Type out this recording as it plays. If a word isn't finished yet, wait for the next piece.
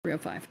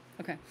305.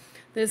 Okay.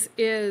 This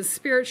is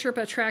Spirit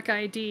Sherpa track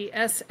ID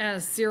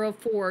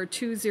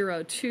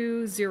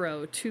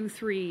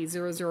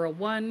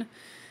SS042020230001,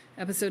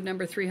 episode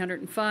number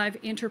 305,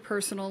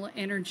 Interpersonal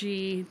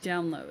Energy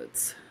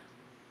Downloads.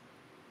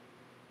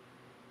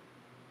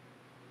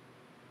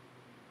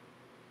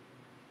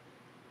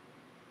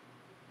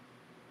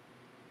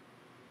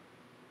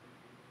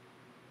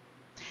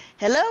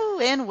 Hello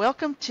and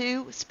welcome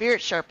to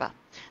Spirit Sherpa,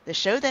 the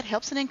show that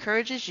helps and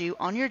encourages you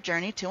on your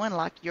journey to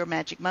unlock your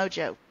magic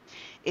mojo.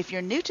 If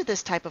you're new to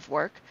this type of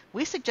work,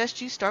 we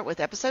suggest you start with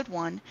episode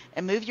 1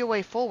 and move your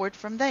way forward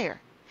from there.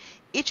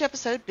 Each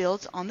episode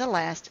builds on the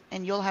last,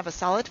 and you'll have a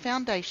solid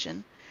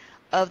foundation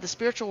of the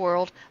spiritual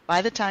world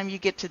by the time you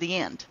get to the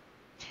end.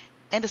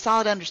 And a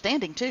solid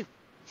understanding, too.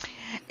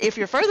 If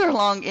you're further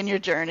along in your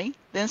journey,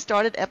 then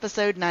start at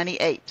episode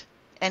 98.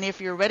 And if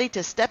you're ready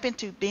to step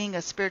into being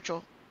a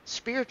spiritual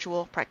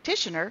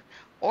practitioner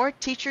or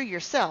teacher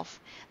yourself,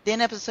 then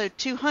episode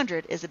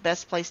 200 is the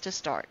best place to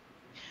start.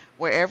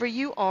 Wherever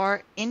you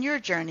are in your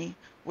journey,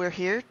 we're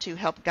here to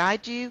help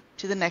guide you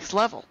to the next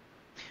level.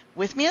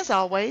 With me, as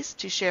always,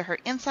 to share her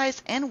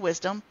insights and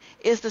wisdom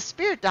is the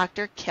spirit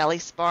doctor, Kelle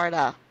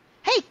Sparta.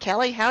 Hey,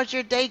 Kelle, how's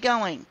your day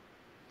going?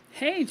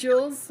 Hey,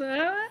 Jules.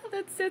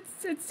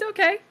 It's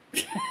okay.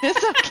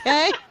 It's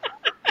okay?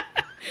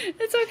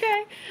 It's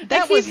okay.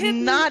 That was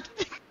not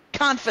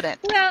confident.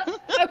 Well,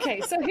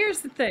 okay, so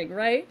here's the thing,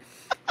 right?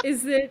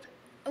 Is that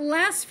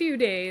last few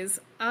days,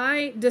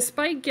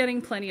 despite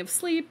getting plenty of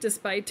sleep,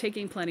 despite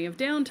taking plenty of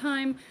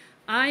downtime,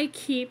 I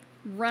keep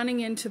running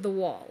into the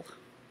wall.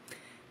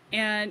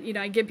 And, you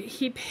know, I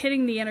keep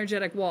hitting the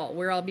energetic wall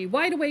where I'll be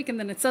wide awake and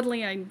then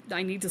suddenly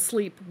I need to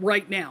sleep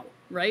right now,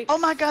 right? Oh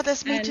my God,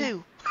 that's me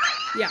too.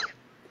 Yeah.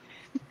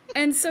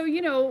 And so,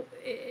 you know,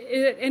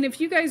 and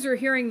if you guys are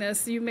hearing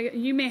this, you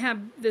may have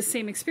the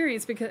same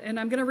experience and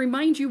I'm going to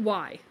remind you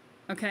why,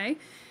 okay?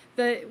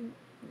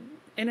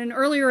 In an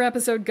earlier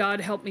episode, God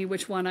help me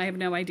which one, I have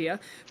no idea.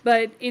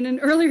 But in an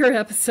earlier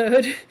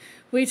episode,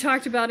 we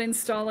talked about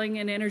installing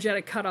an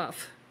energetic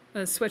cutoff,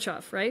 a switch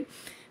off, right?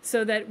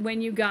 So that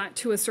when you got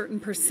to a certain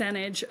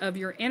percentage of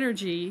your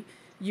energy,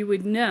 you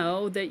would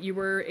know that you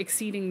were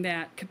exceeding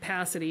that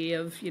capacity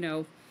of, you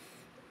know,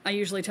 I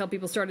usually tell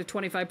people start at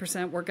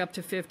 25%, work up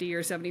to 50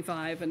 or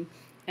 75. And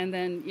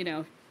then, you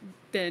know,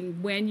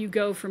 then when you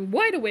go from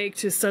wide awake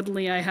to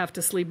suddenly I have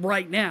to sleep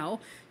right now,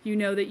 you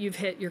know that you've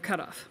hit your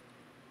cutoff.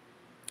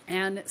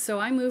 And so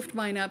I moved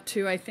mine up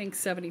to, I think,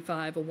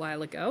 75 a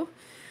while ago.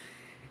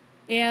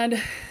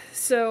 And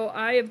so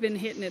I have been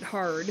hitting it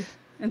hard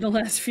in the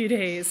last few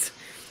days.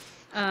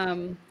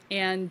 And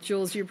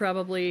Jules, you're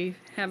probably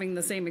having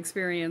the same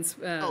experience.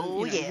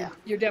 Yeah.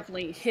 You're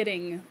definitely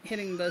hitting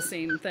the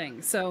same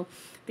thing. So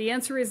the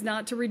answer is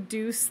not to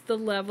reduce the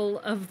level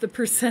of the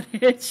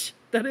percentage.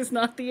 That is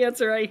not the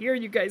answer. I hear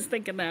you guys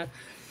thinking that.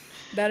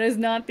 That is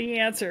not the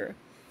answer.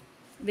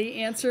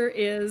 The answer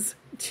is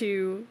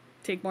to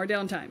take more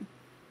downtime,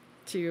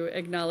 to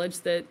acknowledge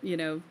that, you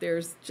know,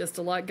 there's just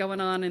a lot going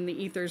on in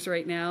the ethers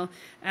right now.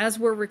 As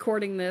we're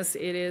recording this,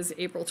 it is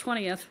April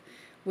 20th,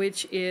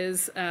 which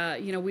is,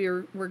 you know,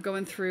 we're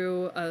going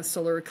through a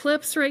solar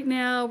eclipse right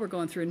now. We're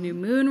going through a new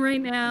moon right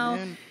now.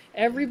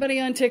 Everybody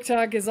on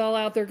TikTok is all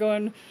out there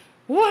going,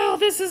 wow,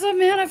 this is a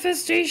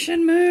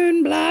manifestation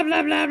moon, blah,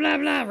 blah, blah, blah,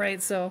 blah,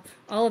 right? So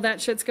all of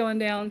that shit's going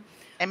down.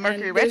 And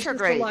Mercury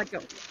retrograde.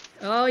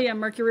 Oh, yeah,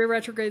 Mercury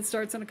retrograde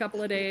starts in a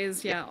couple of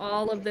days. Yeah,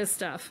 all of this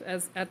stuff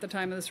at the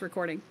time of this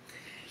recording.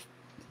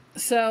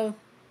 So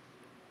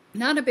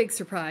not a big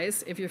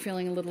surprise if you're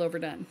feeling a little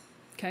overdone,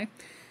 okay?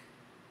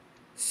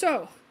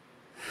 So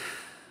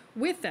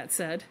with that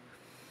said,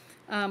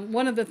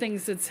 one of the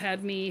things that's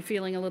had me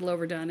feeling a little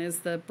overdone is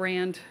the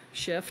brand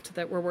shift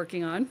that we're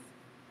working on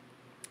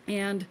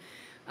and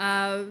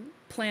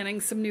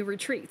planning some new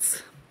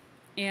retreats.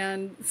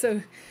 And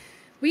so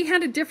we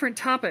had a different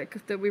topic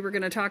that we were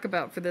going to talk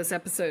about for this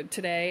episode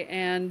today,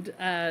 and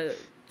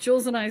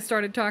Jules and I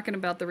started talking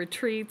about the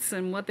retreats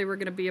and what they were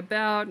going to be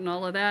about and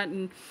all of that,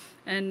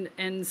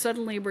 and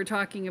suddenly we're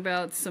talking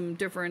about some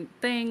different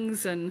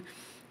things, and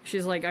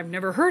she's like, I've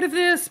never heard of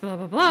this, blah,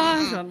 blah,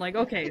 blah. So I'm like,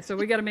 okay, so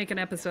we got to make an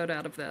episode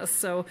out of this.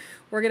 So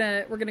we're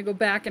gonna go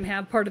back and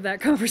have part of that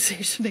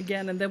conversation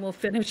again, and then we'll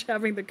finish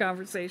having the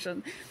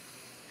conversation.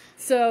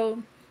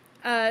 So,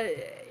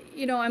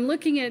 you know, I'm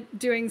looking at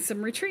doing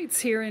some retreats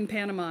here in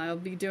Panama. I'll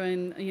be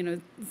doing, you know,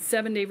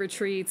 7-day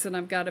retreats, and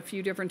I've got a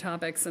few different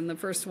topics. And the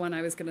first one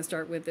I was going to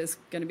start with is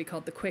going to be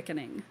called The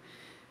Quickening.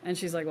 And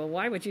she's like, well,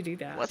 why would you do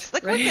that? What's the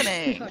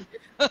quickening?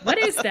 What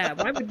is that?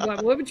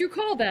 What would you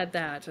call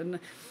that? And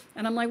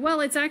I'm like,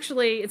 well,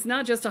 it's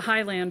not just a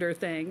Highlander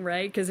thing,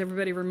 right? Because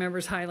everybody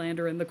remembers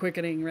Highlander and The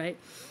Quickening, right?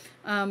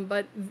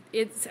 But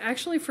it's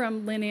actually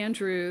from Lynn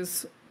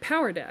Andrews'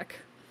 Power Deck.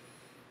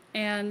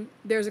 And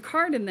there's a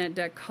card in that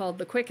deck called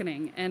The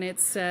Quickening, and it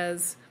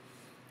says,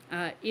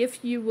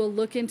 if you will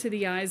look into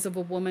the eyes of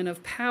a woman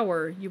of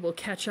power, you will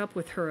catch up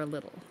with her a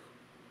little.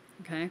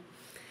 Okay?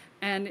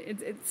 And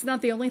it's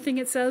not the only thing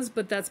it says,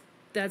 but that's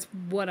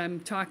what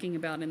I'm talking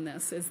about in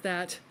this, is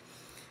that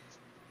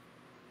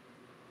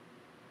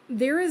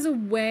there is a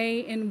way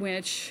in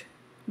which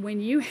when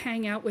you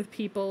hang out with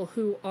people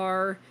who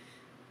are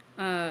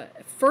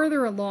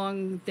further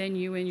along than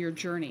you in your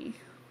journey,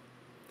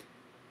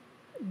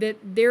 that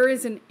there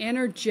is an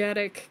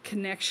energetic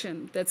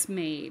connection that's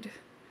made.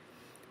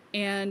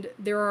 And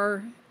there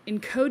are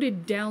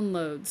encoded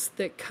downloads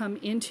that come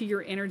into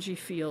your energy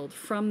field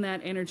from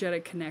that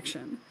energetic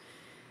connection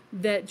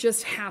that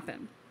just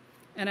happen.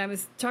 And I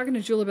was talking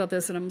to Julie about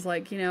this, and I was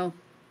like, I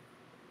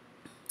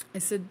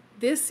said,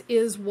 this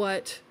is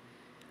what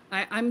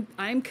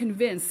I'm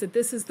convinced that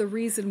this is the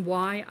reason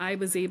why I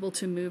was able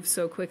to move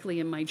so quickly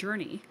in my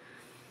journey.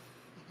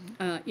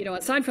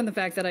 Aside from the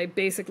fact that I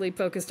basically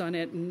focused on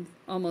it and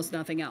almost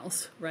nothing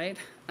else, right?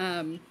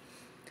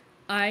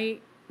 I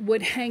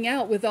would hang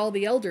out with all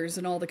the elders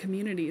in all the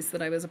communities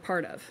that I was a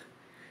part of.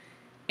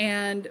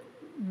 And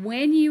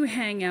when you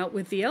hang out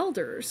with the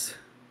elders,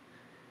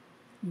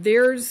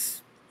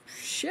 there's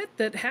shit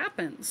that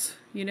happens,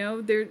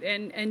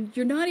 and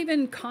you're not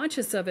even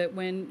conscious of it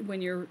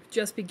when you're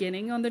just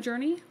beginning on the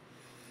journey.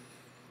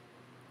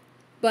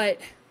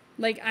 But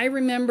like, I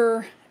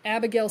remember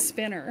Abigail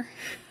Spinner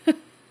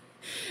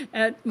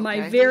at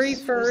my very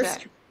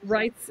first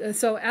rites.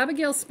 So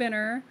Abigail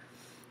Spinner,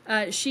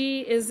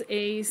 she is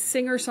a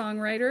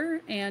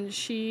singer-songwriter, and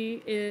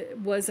she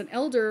was an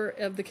elder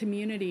of the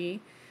community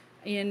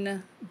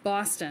in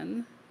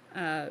Boston.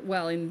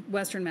 In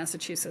Western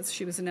Massachusetts.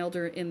 She was an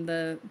elder in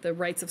the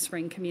Rites of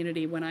Spring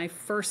community when I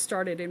first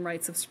started in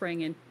Rites of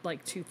Spring in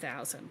like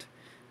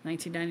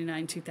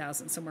 1999,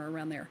 2000, somewhere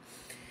around there.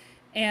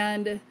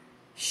 And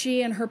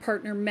she and her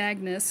partner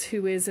Magnus,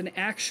 who is an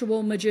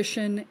actual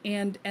magician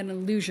and an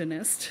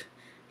illusionist,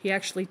 he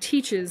actually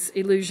teaches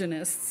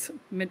illusionist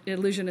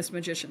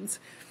magicians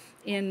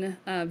in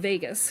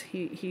Vegas.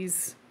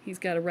 He's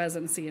got a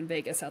residency in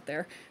Vegas out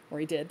there, or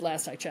he did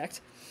last I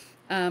checked.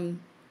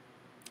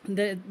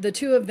 The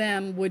two of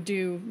them would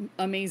do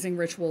amazing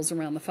rituals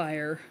around the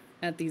fire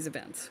at these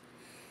events.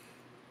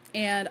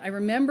 And I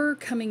remember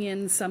coming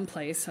in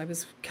someplace. I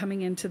was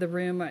coming into the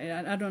room.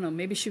 I don't know.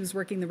 Maybe she was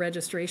working the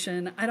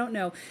registration. I don't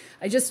know.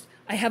 I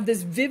have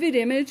this vivid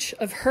image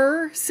of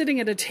her sitting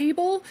at a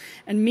table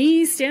and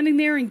me standing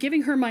there and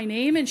giving her my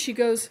name. And she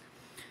goes,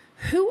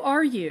 "Who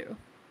are you?"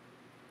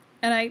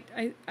 And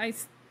I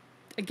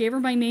gave her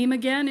my name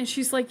again. And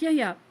she's like,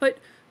 yeah, but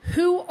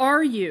who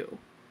are you?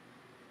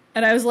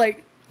 And I was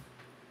like,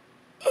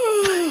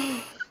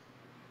 I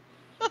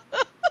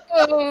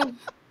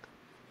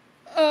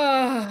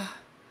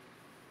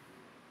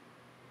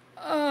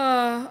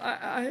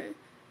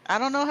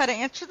don't know how to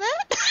answer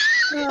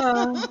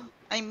that.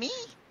 I'm me.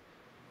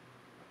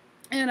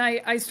 And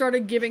I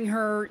started giving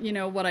her,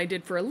 what I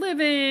did for a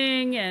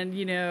living, and,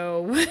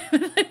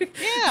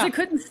 I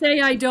couldn't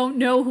say I don't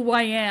know who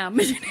I am.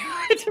 I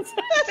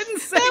couldn't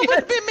say that would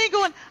have been me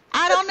going,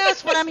 I don't know,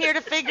 it's what I'm here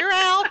to figure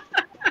out.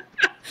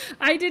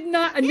 I did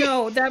not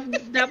know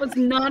that was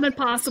not a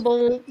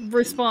possible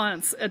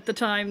response at the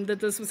time that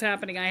this was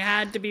happening. I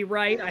had to be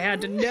right. I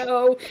had to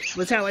know. It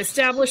was how I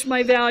established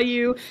my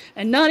value,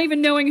 and not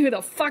even knowing who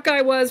the fuck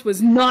I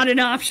was not an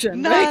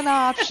option. Not an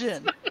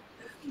option.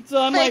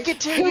 So I'm Fake like,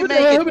 it till you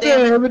make it,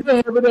 damn it.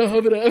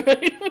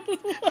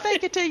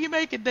 Fake it till you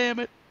make it, damn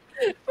it.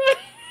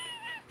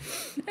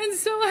 And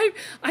so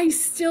I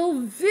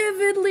still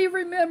vividly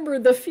remember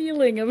the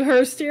feeling of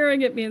her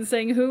staring at me and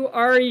saying, "Who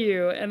are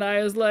you?" And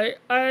I was like,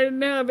 I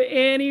didn't have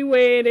any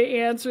way to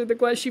answer the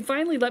question. She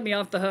finally let me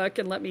off the hook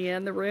and let me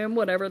in the room,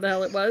 whatever the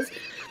hell it was.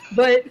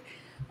 But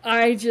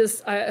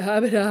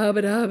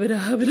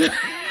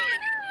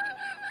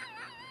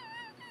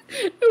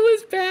it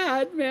was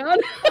bad, man.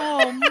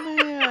 Oh,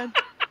 man.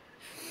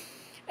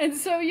 And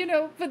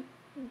so,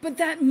 but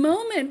that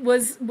moment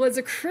was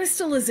a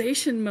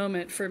crystallization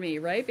moment for me,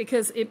 right?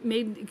 Because it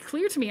made it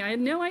clear to me I had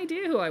no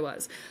idea who I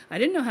was. I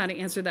didn't know how to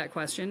answer that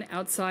question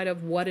outside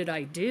of what did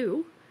I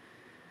do,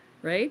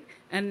 right?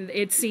 And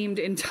it seemed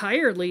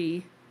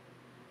entirely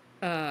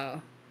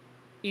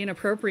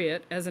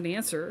inappropriate as an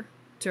answer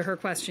to her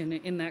question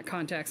in that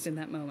context, in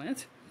that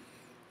moment,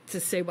 to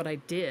say what I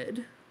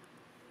did,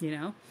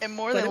 And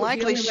more than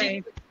likely,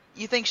 she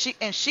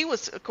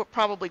was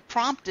probably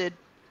prompted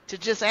to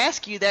just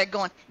ask you that,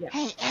 going,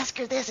 "Hey, ask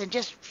her this and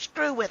just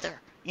screw with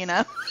her,"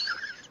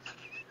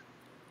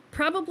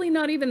 Probably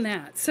not even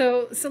that.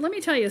 So let me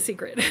tell you a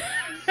secret.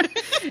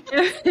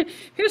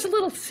 Here's a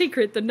little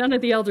secret that none of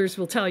the elders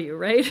will tell you,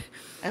 right?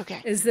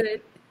 Okay. Is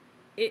that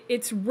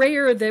it's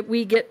rare that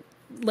we get,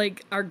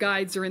 like, our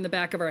guides are in the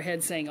back of our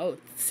head saying, "Oh,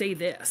 say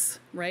this,"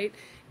 right?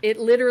 It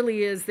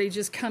literally is, they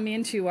just come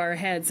into our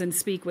heads and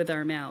speak with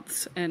our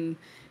mouths. And,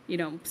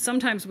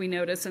 sometimes we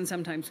notice and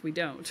sometimes we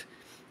don't.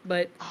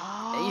 But,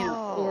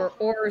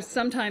 or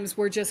sometimes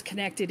we're just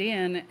connected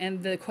in,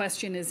 and the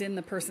question is in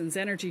the person's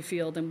energy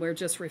field, and we're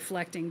just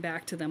reflecting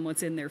back to them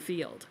what's in their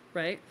field,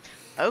 right?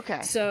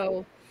 Okay.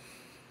 So,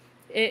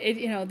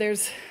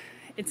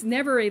 it's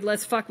never a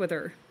 "let's fuck with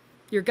her."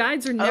 Your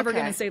guides are never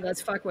going to say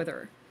 "let's fuck with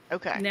her."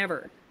 Okay.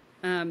 Never.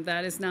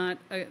 That is not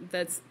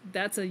that's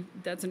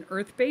an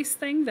earth-based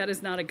thing. That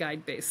is not a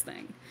guide-based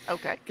thing.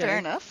 Okay. Fair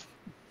enough.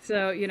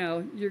 So,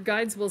 your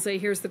guides will say,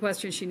 here's the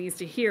question she needs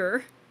to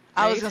hear.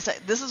 I was right? going to say,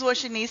 this is what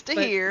she needs to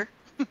hear.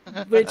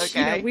 Which,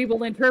 Okay. we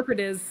will interpret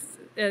as,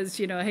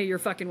 hey, you're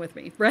fucking with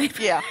me, right?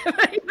 Yeah.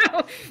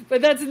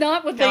 But that's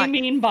not what they Like-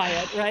 mean by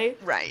it, right?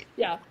 Right.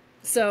 Yeah.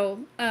 So,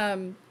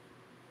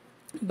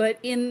 but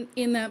in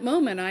that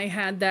moment, I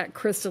had that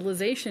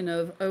crystallization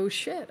of, oh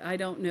shit, I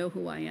don't know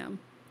who I am.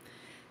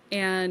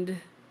 And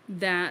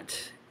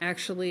that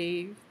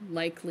actually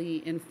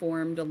likely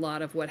informed a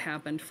lot of what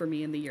happened for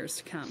me in the years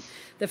to come.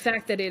 The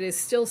fact that it is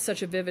still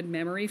such a vivid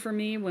memory for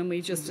me when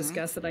we just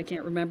discussed that I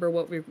can't remember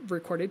what we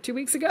recorded 2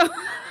 weeks ago.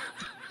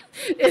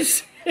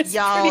 it's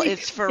Y'all,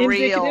 it's for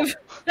real.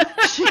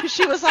 indicative.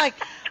 She was like,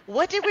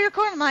 what did we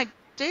record? I'm like,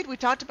 dude, we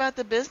talked about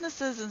the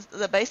businesses and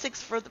the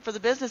basics for the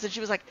business. And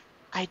she was like,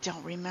 I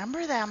don't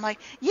remember that. I'm like,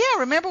 yeah,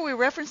 remember we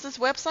referenced this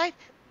website?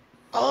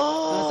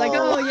 Oh. I was like,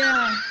 oh,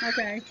 yeah,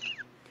 okay.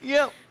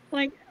 Yep.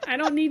 Like, I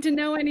don't need to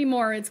know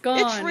anymore. It's gone.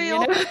 It's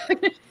real.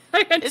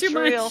 I got too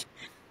much. Real.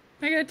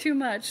 I got too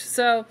much.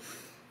 So,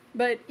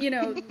 but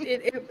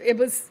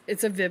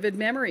it's a vivid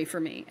memory for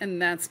me, and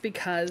that's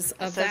because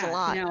of that. Says a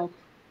lot. Now,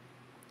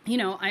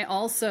 I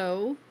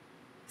also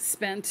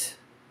spent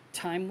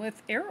time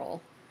with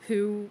Errol,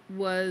 who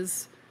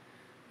was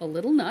a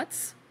little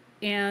nuts,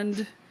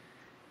 and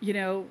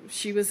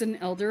she was an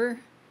elder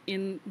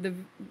in the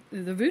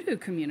voodoo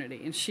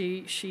community, and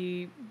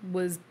she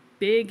was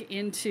big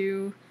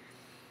into.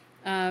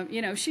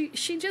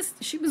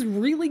 She was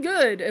really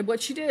good at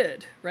what she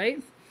did,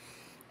 right?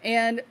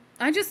 And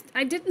I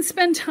didn't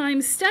spend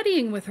time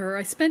studying with her.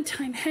 I spent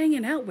time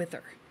hanging out with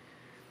her,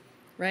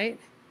 right?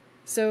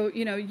 So,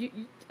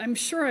 I'm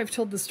sure I've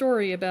told the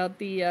story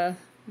about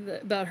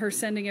about her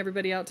sending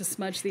everybody out to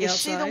smudge the outside.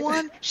 Is she the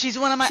one? She's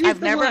one of my.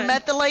 I've never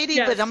met the lady,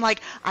 yes. but I'm like,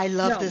 I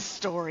love this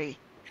story.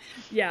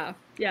 Yeah.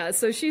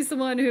 So she's the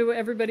one who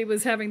everybody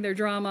was having their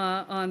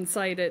drama on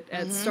site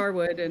at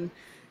Starwood,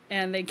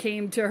 and they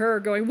came to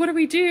her going, what do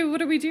we do? What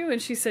do we do? And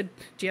she said,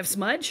 do you have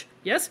smudge?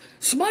 Yes.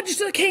 Smudge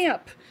the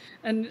camp.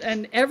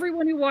 And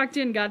everyone who walked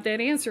in got that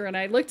answer. And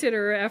I looked at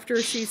her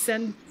after she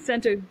sent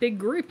a big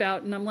group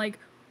out, and I'm like,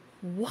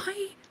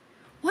 why?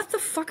 What the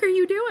fuck are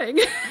you doing?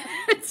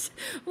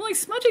 I'm like,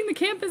 smudging the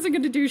camp isn't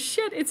going to do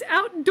shit. It's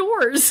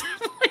outdoors.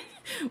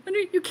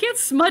 You can't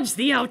smudge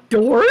the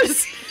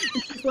outdoors.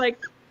 And she's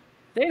like,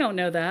 they don't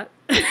know that.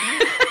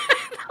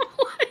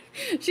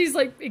 She's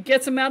like, it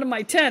gets them out of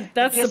my tent.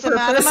 That's the purpose. Gets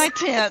them out of my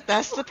tent.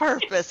 That's the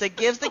purpose. It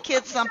gives the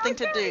kids something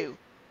to do.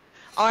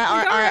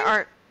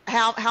 Or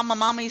how my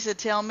mama used to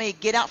tell me,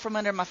 get out from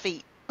under my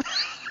feet.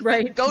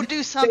 Right. Go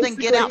do something.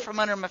 Basically, get out from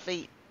under my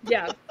feet.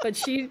 Yeah, but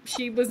she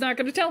was not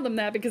going to tell them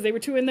that because they were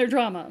too in their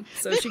drama.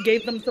 So she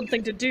gave them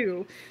something to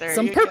do,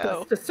 some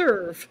purpose to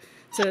serve,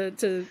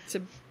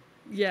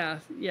 yeah.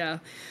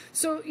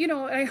 So,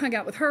 I hung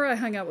out with her. I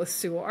hung out with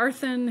Sue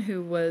Arthen,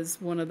 who was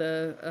one of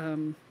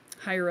the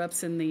higher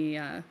ups in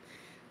the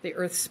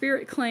Earth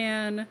Spirit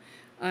clan.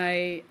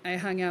 I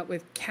hung out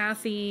with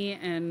Kathy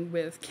and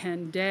with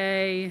Ken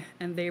Day,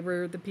 and they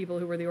were the people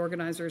who were the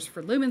organizers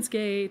for Lumen's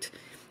Gate.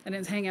 I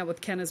didn't hang out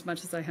with Ken as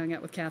much as I hung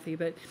out with Kathy,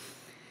 but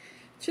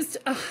just,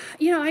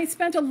 I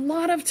spent a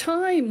lot of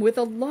time with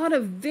a lot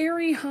of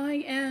very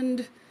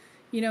high-end,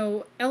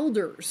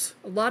 elders,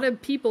 a lot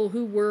of people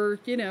who were,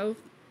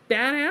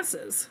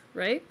 badasses,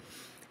 right?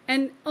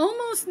 And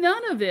almost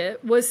none of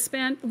it was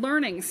spent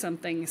learning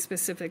something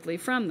specifically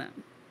from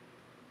them,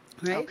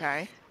 right?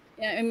 Okay.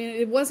 I mean,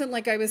 it wasn't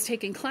like I was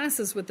taking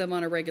classes with them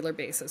on a regular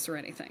basis or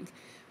anything,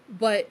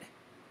 but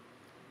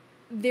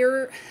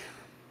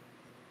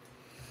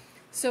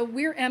so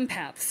we're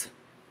empaths,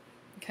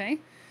 okay?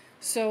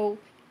 So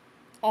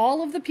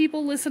all of the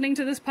people listening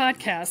to this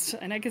podcast,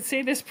 and I could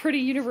say this pretty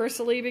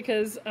universally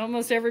because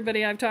almost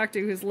everybody I've talked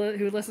to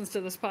who listens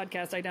to this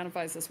podcast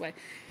identifies this way.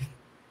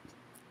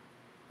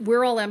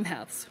 We're all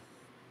empaths,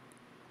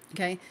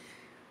 okay?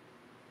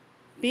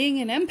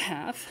 Being an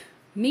empath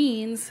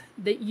means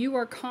that you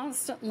are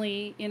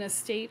constantly in a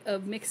state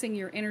of mixing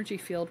your energy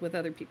field with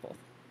other people.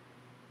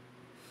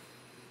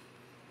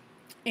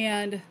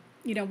 And,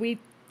 we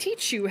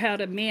teach you how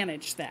to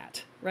manage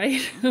that,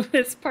 right?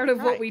 It's part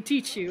of what we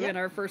teach you in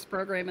our first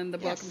program in the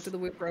Welcome to the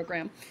Woo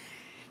program.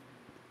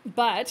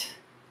 But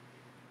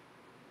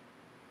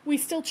we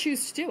still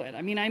choose to do it.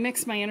 I mean, I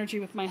mix my energy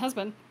with my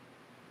husband,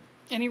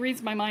 and he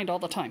reads my mind all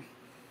the time.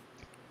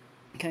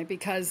 Okay,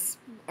 because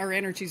our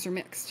energies are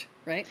mixed,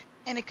 right?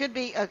 And it could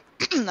be a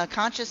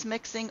conscious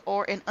mixing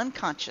or an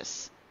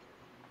unconscious.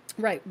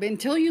 Right. But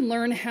until you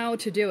learn how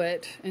to do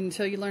it,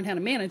 until you learn how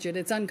to manage it,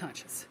 it's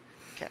unconscious.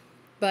 Okay.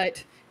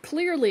 But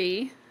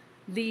clearly,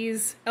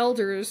 these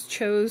elders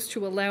chose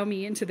to allow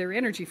me into their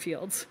energy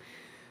fields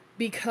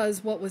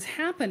because what was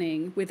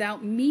happening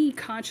without me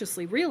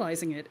consciously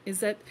realizing it is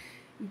that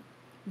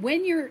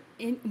when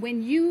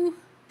you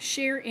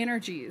share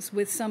energies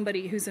with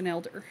somebody who's an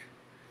elder,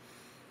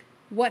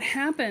 what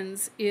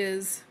happens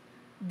is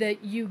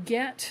that you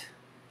get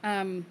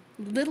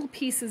little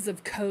pieces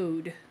of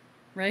code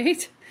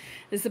right?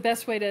 Is the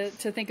best way to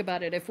think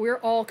about it. If we're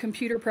all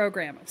computer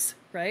programmers,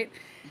 right?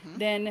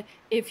 Then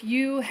if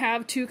you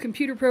have two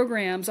computer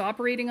programs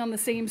operating on the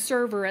same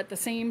server at the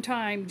same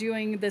time,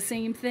 doing the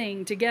same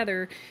thing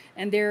together,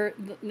 and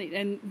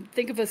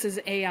think of us as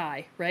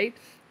AI, right?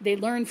 They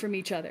learn from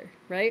each other,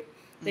 right?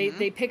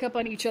 They pick up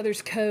on each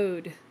other's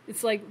code.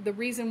 It's like the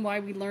reason why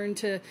we learn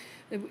to,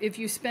 if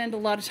you spend a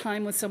lot of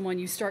time with someone,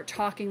 you start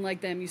talking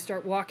like them, you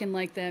start walking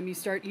like them, you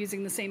start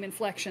using the same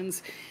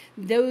inflections.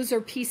 Those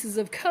are pieces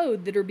of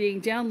code that are being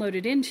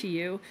downloaded into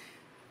you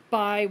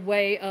by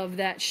way of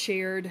that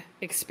shared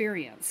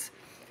experience.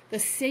 The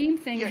same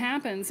thing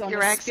happens on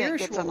the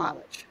spiritual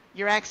knowledge.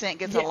 Your accent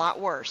gets a lot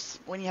worse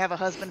when you have a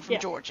husband from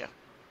Georgia.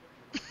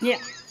 Yeah.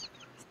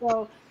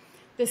 So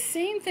the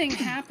same thing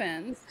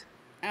happens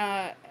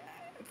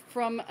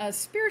from a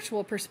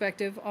spiritual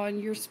perspective on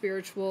your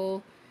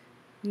spiritual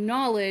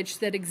knowledge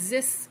that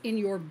exists in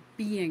your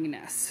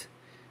beingness.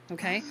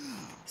 Okay?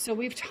 So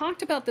we've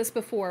talked about this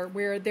before,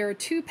 where there are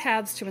two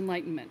paths to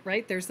enlightenment,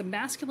 right? There's the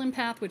masculine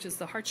path, which is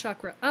the heart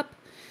chakra up,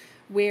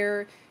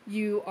 where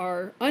you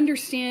are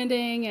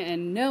understanding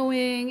and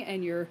knowing,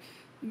 and you're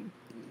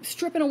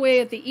stripping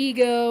away at the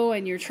ego,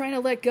 and you're trying to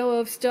let go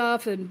of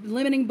stuff and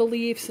limiting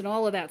beliefs and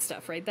all of that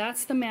stuff, right?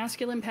 That's the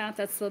masculine path.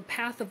 That's the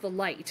path of the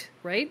light,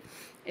 right?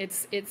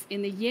 It's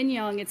in the yin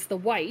yang, it's the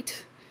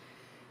white,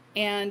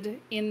 and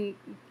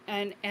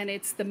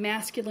it's the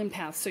masculine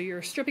path. So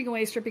you're stripping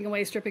away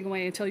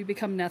until you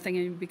become nothing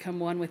and you become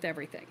one with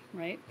everything,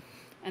 right?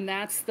 And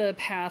that's the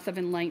path of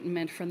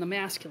enlightenment from the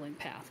masculine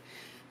path.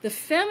 The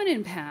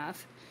feminine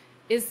path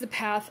is the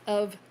path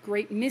of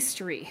great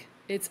mystery.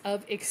 It's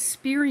of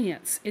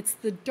experience. It's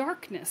the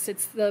darkness.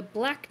 It's the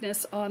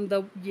blackness on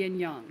the yin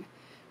yang,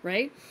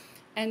 right?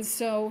 And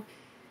so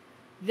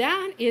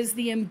that is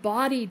the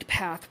embodied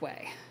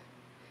pathway.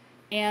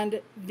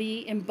 And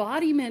the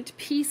embodiment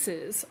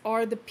pieces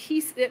are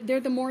they're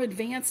the more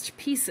advanced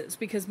pieces,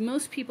 because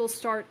most people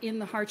start in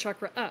the heart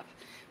chakra up.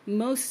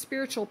 Most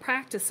spiritual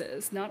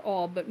practices, not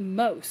all, but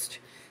most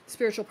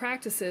spiritual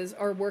practices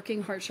are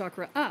working heart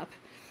chakra up.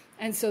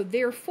 And so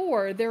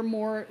therefore, they're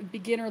more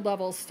beginner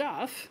level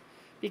stuff,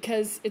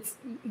 because it's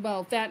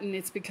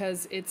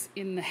because it's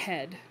in the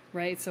head,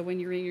 right? So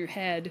when you're in your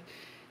head,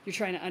 you're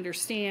trying to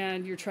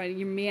understand,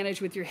 you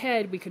manage with your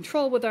head, we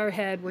control with our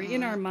head, we're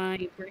in our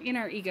mind, we're in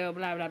our ego,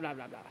 blah, blah, blah,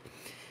 blah, blah.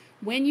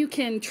 When you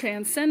can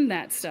transcend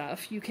that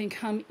stuff, you can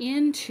come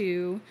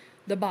into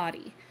the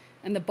body,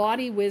 and the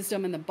body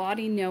wisdom and the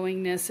body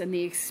knowingness and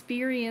the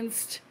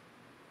experienced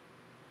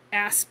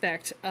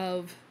aspect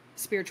of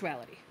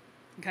spirituality,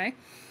 okay?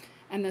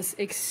 And this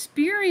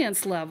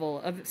experience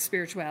level of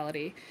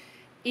spirituality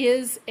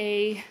is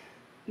I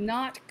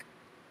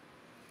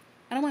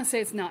don't want to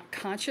say it's not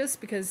conscious,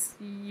 because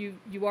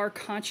you are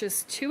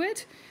conscious to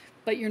it,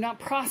 but you're not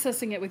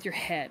processing it with your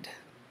head.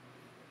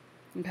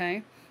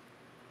 Okay?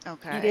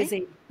 Okay. It is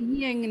a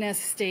beingness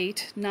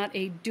state, not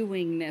a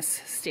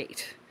doingness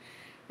state.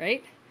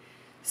 Right?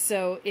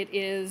 So it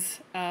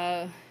is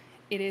a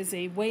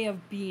way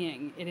of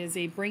being. It is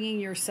a bringing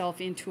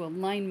yourself into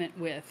alignment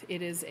with.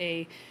 It is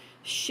a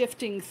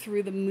shifting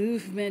through the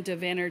movement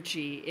of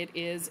energy. It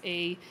is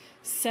a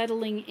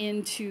settling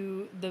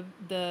into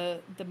the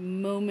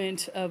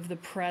moment of the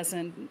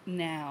present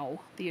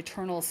now, the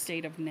eternal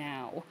state of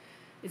now.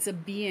 It's a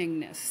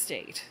beingness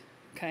state,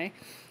 okay?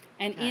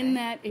 And in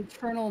that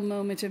eternal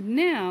moment of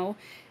now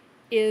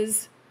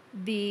is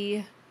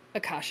the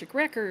Akashic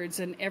records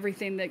and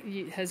everything that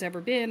has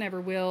ever been, ever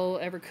will,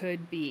 ever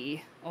could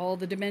be. All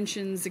the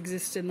dimensions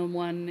exist in the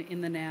one, in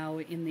the now,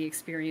 in the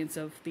experience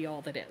of the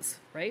all that is,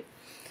 right?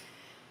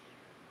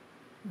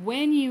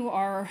 When you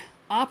are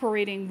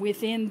operating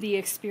within the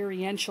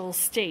experiential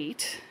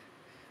state,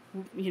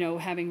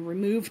 having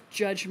removed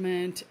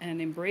judgment and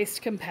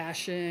embraced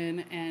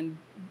compassion and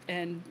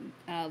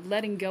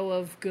letting go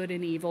of good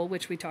and evil,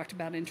 which we talked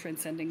about in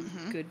transcending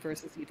good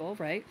versus evil,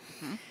 right?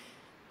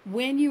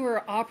 When you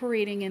are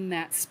operating in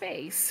that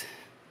space,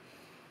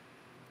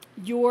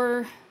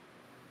 your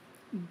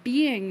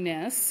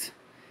beingness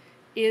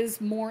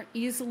is more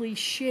easily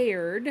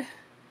shared.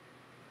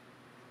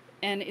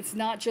 And it's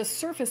not just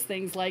surface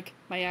things like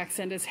my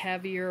accent is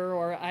heavier,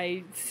 or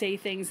I say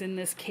things in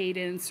this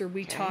cadence, or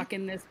we talk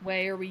in this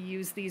way, or we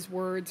use these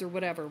words or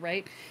whatever,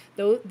 right?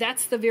 Though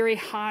that's the very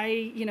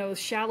high,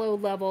 shallow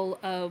level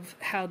of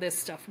how this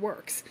stuff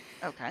works.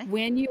 Okay.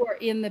 When you are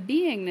in the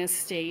beingness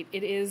state,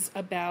 it is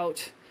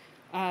about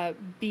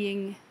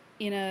being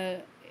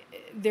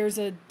there's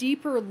a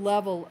deeper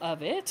level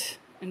of it.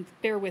 And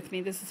bear with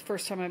me, this is the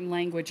first time I'm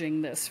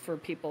languaging this for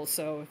people,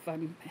 so if I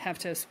have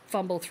to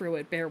fumble through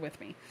it, bear with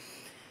me.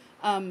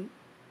 And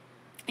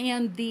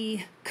the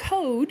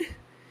code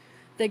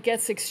that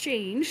gets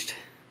exchanged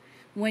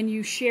when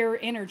you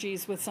share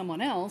energies with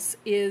someone else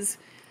is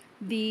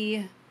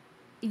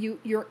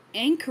you're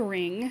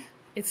anchoring.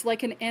 It's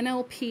like an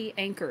NLP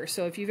anchor.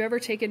 So if you've ever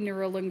taken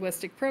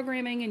neuro-linguistic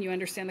programming and you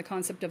understand the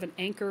concept of an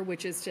anchor,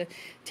 which is to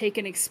take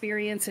an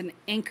experience and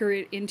anchor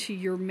it into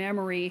your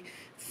memory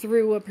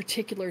through a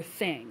particular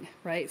thing,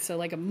 right? So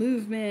like a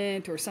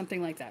movement or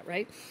something like that,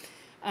 right?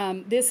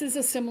 This is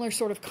a similar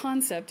sort of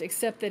concept,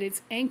 except that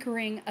it's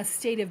anchoring a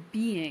state of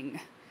being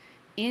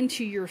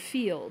into your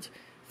field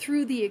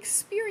through the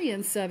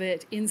experience of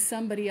it in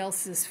somebody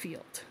else's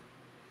field.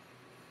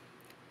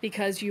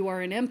 Because you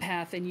are an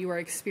empath and you are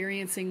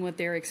experiencing what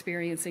they're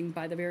experiencing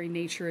by the very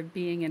nature of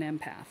being an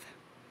empath.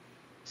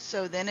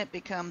 So then it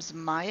becomes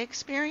my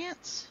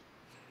experience?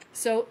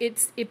 So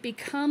it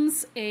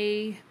becomes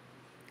a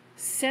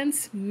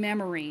sense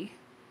memory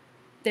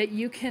that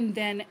you can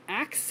then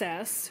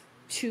access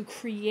to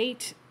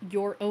create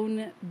your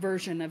own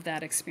version of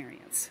that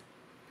experience.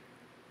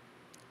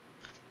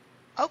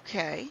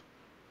 Okay.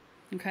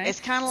 Okay. It's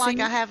kind of like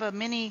I have a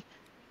mini,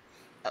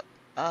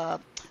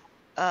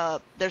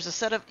 there's a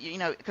set of,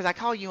 because I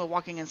call you a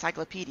walking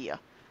encyclopedia.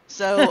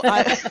 So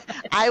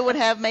I would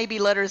have maybe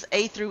letters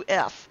A through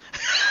F.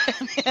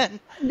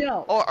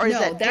 No. Or is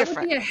that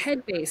different? Would be a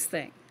head-based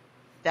thing.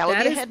 That would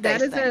be a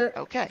head-based thing.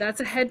 Okay. That's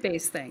a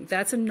head-based thing.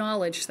 That's a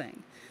knowledge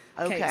thing.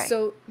 Okay.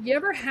 So you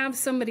ever have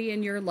somebody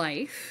in your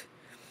life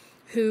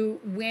who,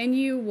 when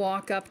you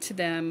walk up to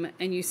them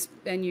and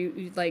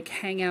you like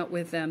hang out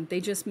with them, they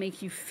just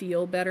make you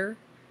feel better?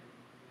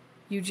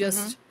 You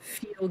just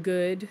feel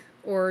good,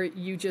 or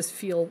you just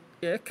feel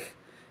ick,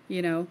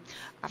 I've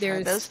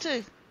had those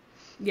too.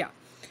 Yeah.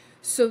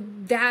 So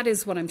that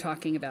is what I'm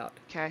talking about.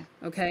 Okay.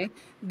 Okay.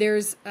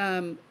 There's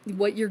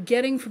what you're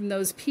getting from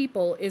those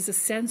people is a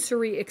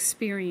sensory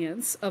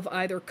experience of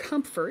either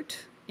comfort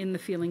in the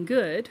feeling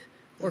good,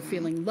 or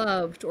feeling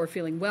loved, or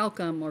feeling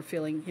welcome, or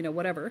feeling,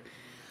 whatever.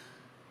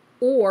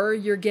 Or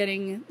you're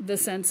getting the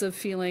sense of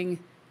feeling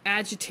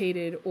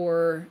agitated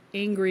or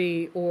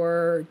angry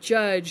or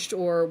judged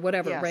or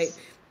whatever, yes. right?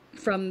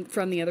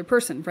 From the other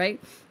person, right?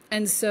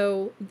 And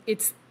so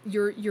it's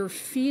you're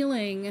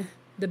feeling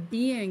the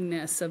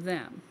beingness of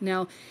them.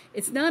 Now,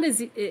 it's not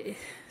as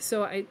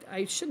so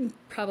I shouldn't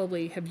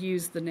probably have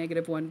used the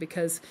negative one,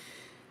 because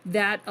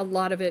that a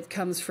lot of it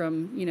comes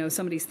from,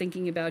 somebody's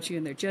thinking about you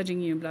and they're judging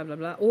you and blah, blah,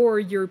 blah, or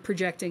you're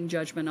projecting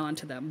judgment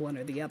onto them, one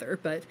or the other.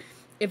 But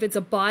if it's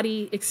a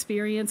body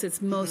experience,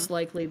 it's most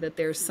likely that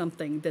there's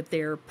something that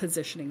they're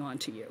positioning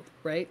onto you,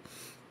 right?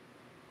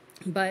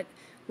 But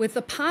with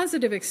the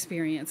positive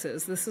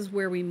experiences, this is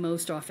where we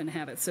most often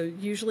have it. So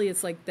usually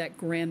it's like that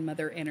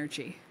grandmother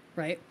energy,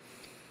 right?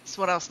 That's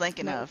what I was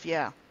thinking of,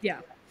 yeah.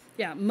 Yeah.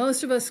 Yeah,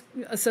 most of us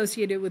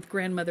associate it with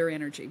grandmother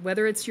energy.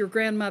 Whether it's your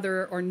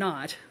grandmother or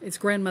not, it's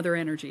grandmother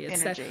energy.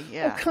 It's energy, that,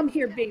 yeah. Oh, come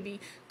here,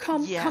 baby.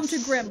 Come Yes. to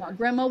grandma.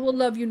 Grandma will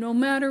love you no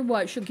matter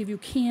what. She'll give you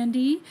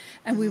candy,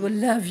 and we will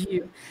love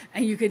you.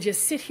 And you could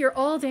just sit here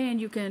all day, and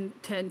you can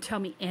tell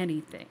me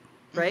anything,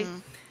 right?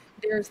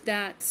 There's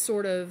that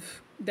sort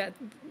of,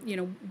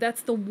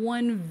 that's the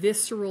one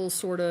visceral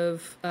sort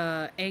of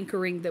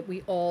anchoring that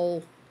we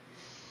all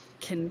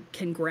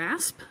can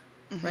grasp,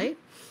 right?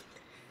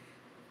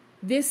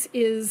 This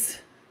is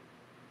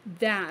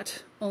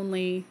that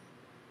only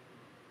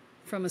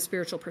from a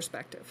spiritual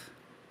perspective.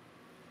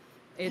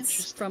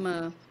 It's from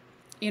a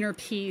inner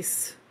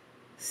peace,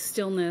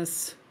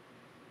 stillness,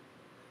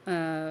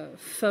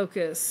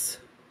 focus,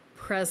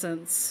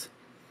 presence,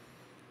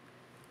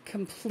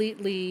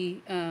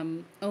 completely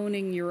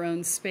owning your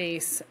own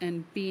space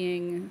and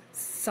being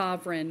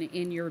sovereign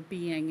in your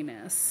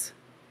beingness,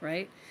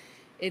 right?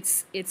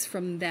 It's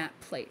from that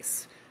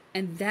place.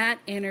 And that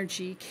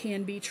energy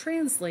can be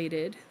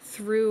translated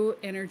through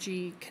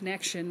energy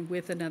connection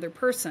with another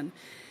person.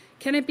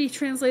 Can it be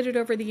translated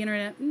over the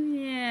internet?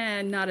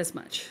 Yeah, not as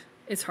much.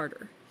 It's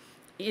harder.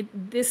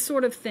 This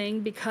sort of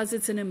thing, because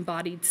it's an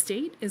embodied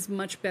state, is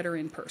much better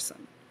in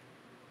person.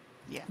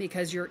 Yeah.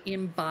 Because you're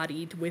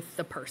embodied with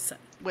the person.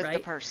 With right?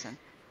 the person.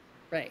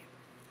 Right.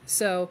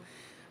 So,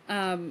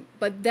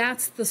 but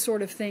that's the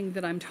sort of thing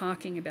that I'm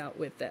talking about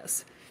with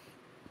this.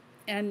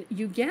 And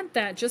you get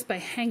that just by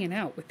hanging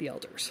out with the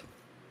elders.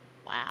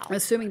 Wow.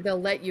 Assuming they'll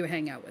let you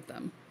hang out with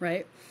them,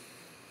 right?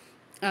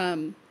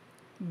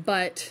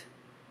 But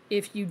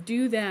if you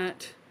do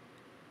that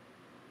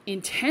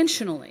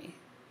intentionally,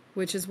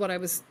 which is what I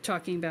was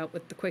talking about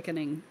with the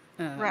quickening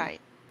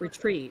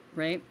retreat,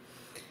 right?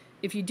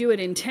 If you do it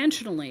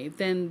intentionally,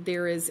 then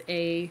there is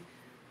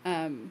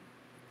then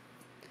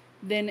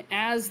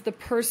as the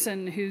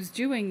person who's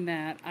doing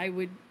that, I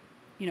would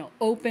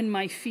open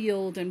my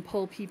field and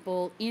pull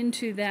people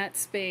into that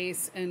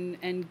space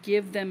and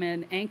give them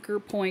an anchor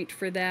point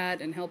for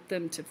that and help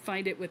them to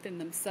find it within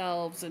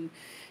themselves. And,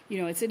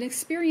 it's an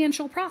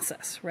experiential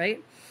process,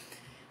 right?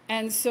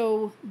 And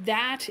so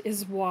that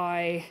is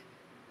why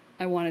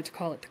I wanted to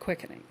call it the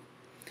quickening,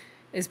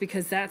 is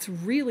because that's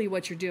really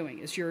what you're doing,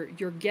 is you're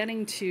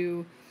getting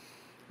to,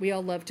 we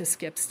all love to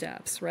skip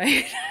steps,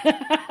 right?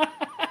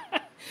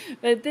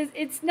 But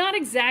it's not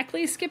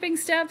exactly skipping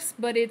steps,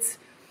 but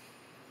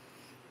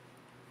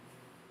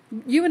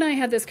you and I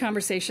had this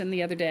conversation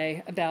the other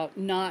day about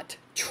not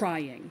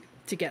trying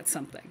to get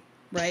something,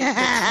 right?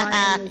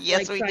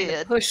 Yes, we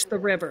did. To push the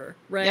river,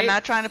 right? You're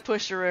not trying to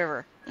push the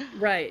river.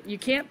 Right. You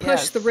can't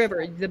push the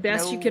river. The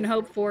best you can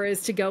hope for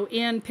is to go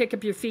in, pick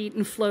up your feet,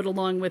 and float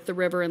along with the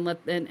river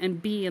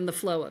and be in the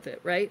flow of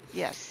it, right?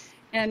 Yes.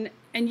 And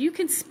you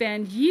can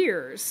spend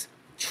years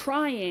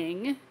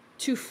trying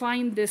to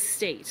find this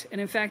state.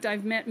 And in fact,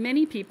 I've met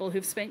many people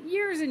who've spent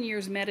years and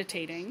years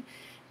meditating,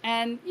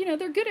 and, you know,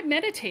 they're good at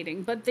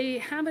meditating, but they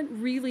haven't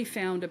really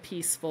found a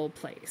peaceful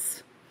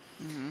place.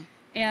 Mm-hmm.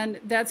 And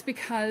that's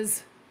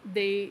because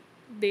they've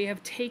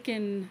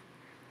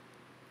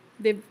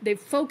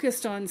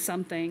focused on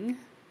something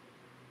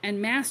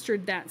and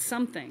mastered that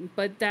something,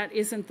 but that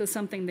isn't the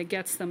something that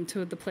gets them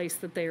to the place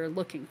that they are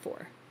looking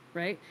for,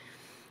 right?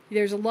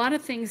 There's a lot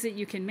of things that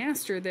you can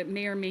master that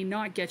may or may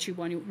not get you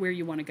where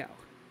you want to go,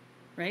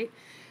 right?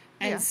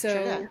 And yeah, so,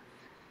 sure,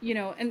 you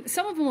know, and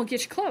some of them will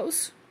get you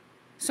close.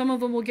 Some of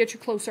them will get you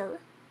closer,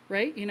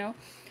 right? You know,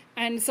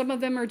 and some of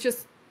them are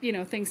just, you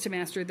know, things to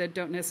master that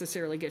don't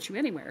necessarily get you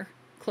anywhere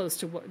close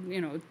to what,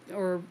 you know,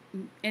 or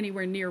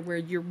anywhere near where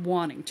you're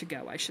wanting to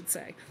go, I should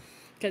say,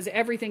 because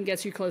everything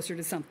gets you closer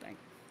to something,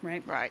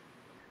 right? Right.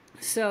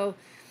 So,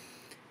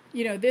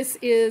 you know, this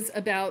is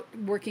about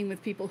working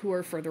with people who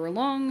are further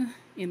along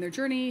in their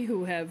journey,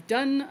 who have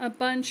done a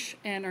bunch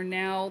and are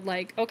now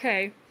like,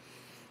 okay,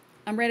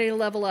 I'm ready to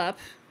level up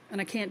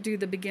and I can't do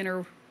the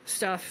beginner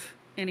stuff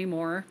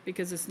anymore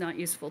because it's not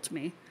useful to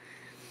me.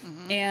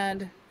 Mm-hmm.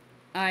 And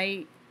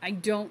I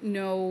don't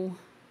know,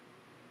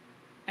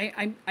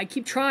 I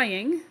keep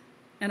trying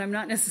and I'm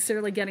not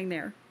necessarily getting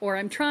there, or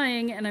I'm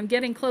trying and I'm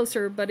getting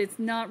closer, but it's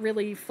not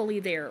really fully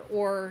there.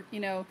 Or, you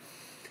know,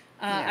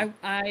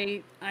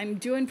 I'm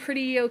doing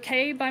pretty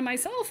okay by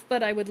myself,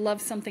 but I would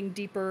love something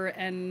deeper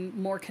and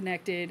more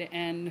connected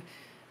and,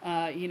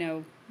 you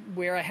know,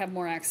 where I have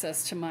more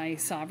access to my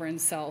sovereign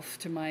self,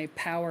 to my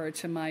power,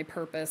 to my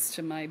purpose,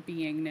 to my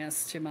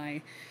beingness, to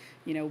my,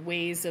 you know,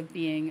 ways of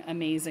being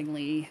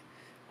amazingly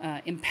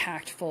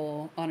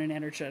impactful on an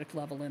energetic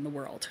level in the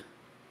world,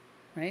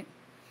 right?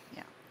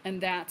 Yeah.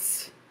 And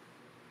that's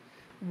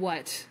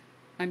what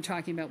I'm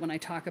talking about when I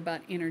talk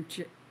about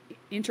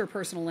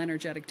interpersonal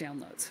energetic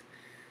downloads.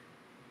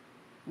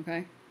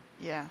 Okay?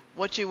 Yeah.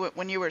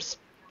 When you were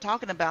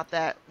talking about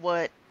that,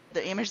 what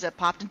the image that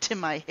popped into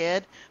my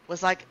head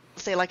was like,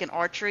 say, like an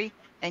archery,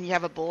 and you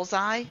have a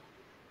bullseye,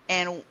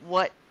 and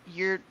where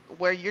you're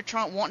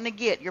wanting to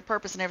get your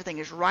purpose and everything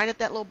is right at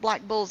that little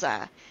black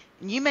bullseye,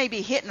 and you may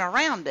be hitting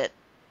around it,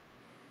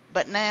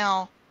 but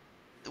now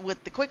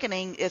with the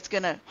quickening, it's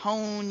going to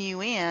hone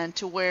you in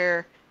to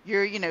where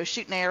you're, you know,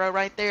 shooting an arrow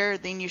right there,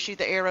 then you shoot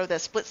the arrow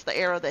that splits the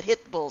arrow that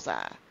hit the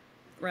bullseye.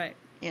 Right.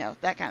 You know,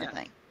 that kind of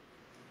thing.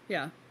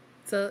 Yeah.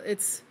 So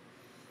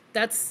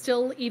that's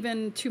still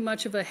even too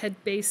much of a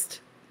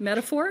head-based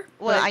metaphor.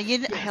 Well,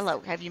 yes. Hello,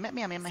 have you met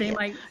me? I'm in my Same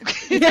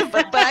head.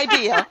 but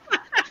idea.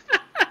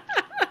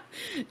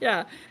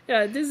 Yeah.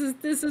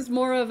 This is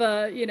more of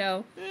a, you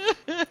know,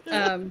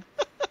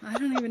 I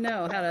don't even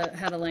know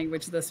how to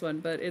language this one,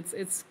 but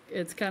it's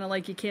kind of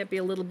like you can't be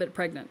a little bit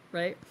pregnant,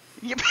 right?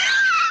 Yep.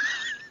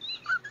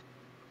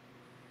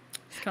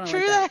 True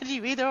like that.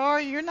 You either are or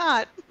you're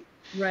not.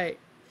 Right.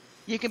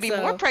 You can be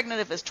more pregnant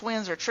if it's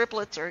twins or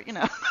triplets or, you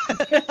know.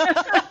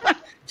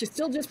 You're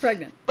still just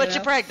pregnant. But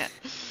you're pregnant.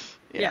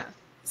 Yeah.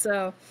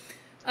 So,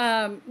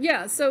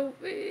 so,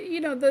 you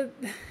know,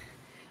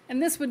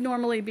 and this would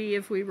normally be,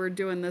 if we were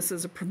doing this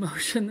as a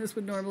promotion, this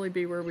would normally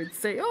be where we'd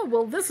say, oh,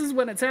 well, this is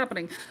when it's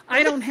happening.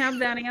 I don't have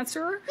that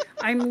answer.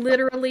 I'm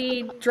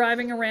literally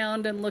driving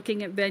around and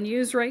looking at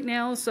venues right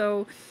now.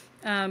 So,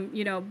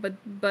 you know,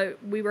 but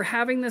we were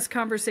having this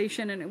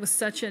conversation and it was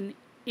such an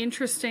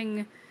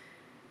interesting,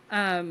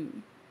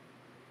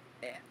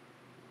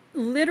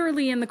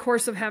 literally in the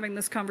course of having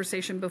this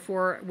conversation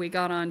before we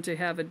got on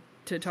to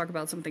talk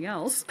about something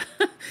else,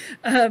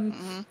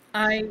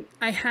 I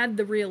had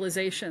the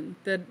realization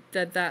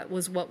that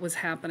was what was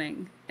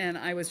happening, and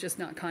I was just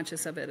not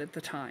conscious of it at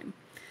the time.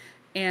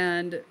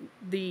 And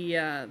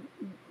the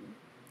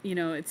you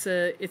know, it's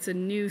a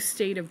new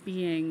state of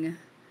being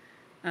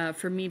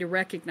for me to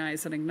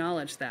recognize and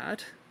acknowledge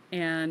that,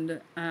 and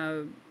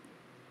I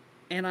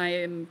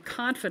am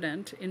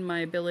confident in my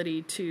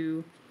ability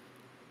to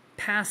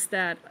pass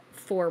that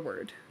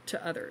forward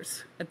to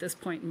others at this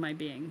point in my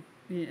being,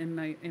 in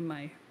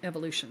my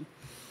evolution.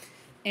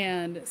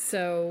 And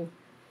so,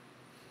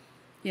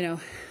 you know,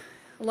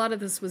 a lot of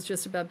this was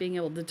just about being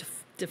able to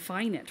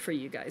define it for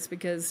you guys,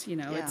 because, you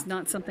know, it's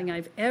not something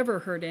I've ever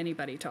heard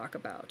anybody talk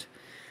about.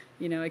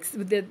 You know,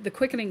 the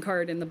quickening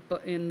card in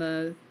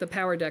the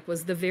power deck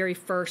was the very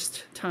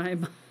first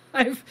time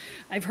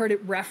I've heard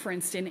it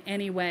referenced in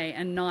any way,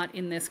 and not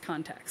in this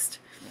context.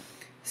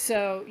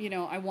 So, you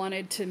know, I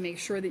wanted to make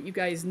sure that you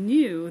guys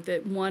knew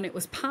that, one, it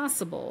was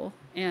possible,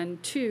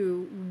 and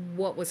two,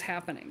 what was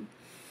happening.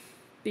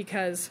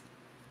 Because,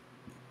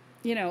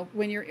 you know,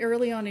 when you're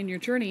early on in your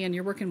journey and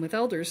you're working with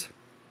elders,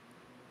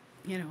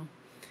 you know,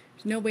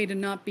 there's no way to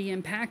not be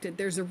impacted.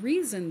 There's a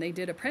reason they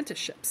did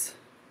apprenticeships.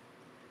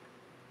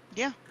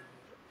 Yeah.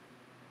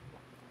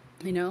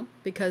 You know,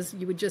 because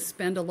you would just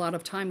spend a lot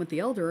of time with the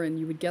elder and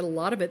you would get a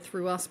lot of it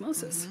through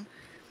osmosis. Mm-hmm.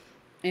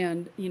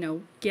 And, you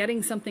know,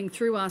 getting something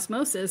through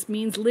osmosis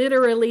means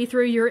literally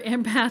through your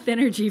empath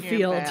energy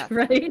field,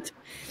 right?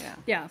 Yeah.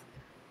 Yeah.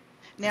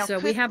 Now, so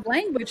we have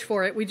language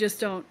for it. We just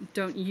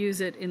don't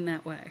use it in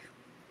that way.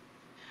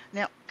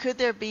 Now, could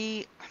there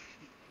be,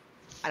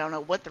 I don't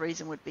know what the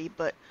reason would be,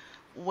 but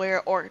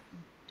where or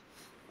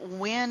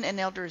when an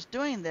elder is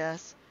doing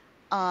this,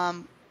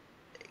 um,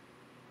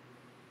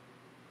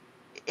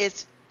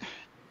 it's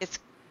it's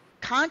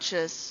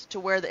conscious to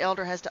where the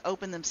elder has to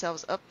open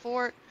themselves up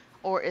for it,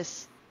 or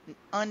it's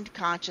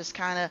unconscious,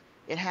 kind of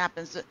it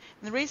happens. And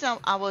the reason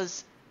I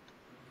was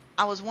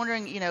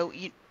wondering,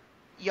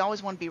 you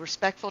always want to be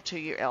respectful to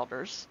your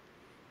elders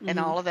and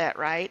Mm-hmm. all of that,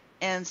 right?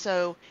 And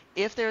so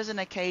if there's an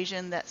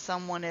occasion that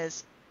someone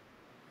is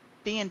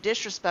being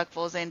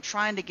disrespectful and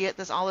trying to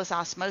get all this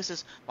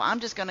osmosis, well,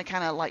 I'm just going to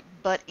kind of like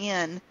butt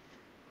in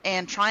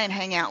and try and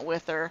hang out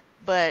with her,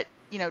 but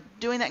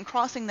doing that and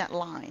crossing that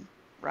line,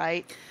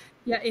 right?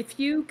 Yeah, if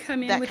you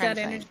come in That with kind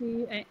that of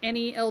thing. energy,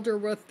 any elder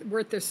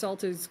worth their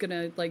salt is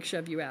gonna like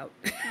shove you out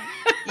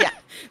Yeah.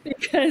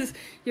 because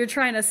you're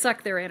trying to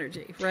suck their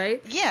energy,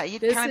 right? Yeah, you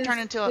This kind of is turn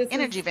into an this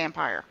energy is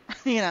vampire,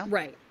 you know?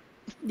 right.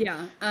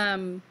 Yeah.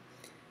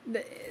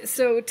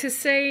 So to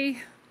say,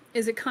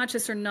 is it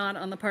conscious or not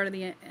on the part of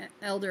the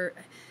elder?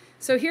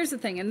 So here's the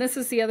thing, and this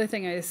is the other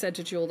thing I said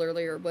to Jewel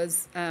earlier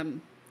was,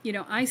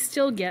 I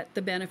still get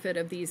the benefit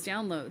of these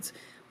downloads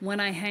when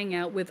I hang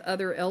out with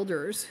other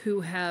elders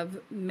who have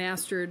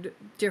mastered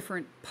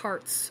different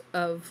parts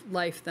of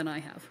life than I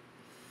have.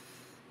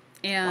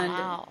 And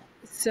Wow.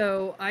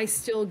 so I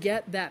still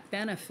get that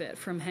benefit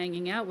from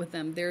hanging out with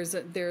them. There's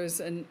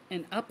an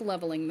up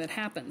leveling that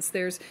happens.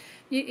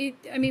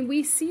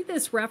 We see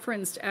this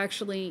referenced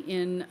actually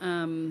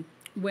in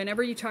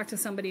whenever you talk to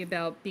somebody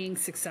about being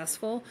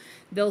successful,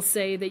 they'll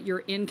say that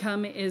your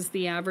income is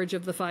the average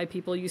of the 5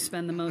 people you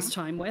spend the most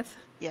time with,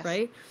 Yes.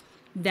 right?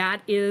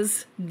 That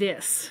is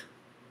this,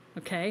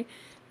 okay?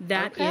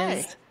 That Okay.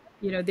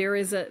 is, there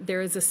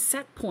is a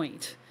set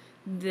point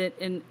that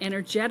an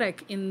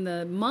energetic in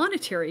the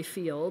monetary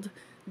field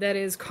that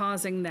is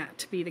causing that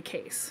to be the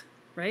case,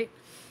 right?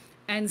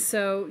 And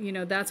so,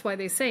 that's why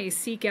they say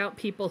seek out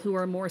people who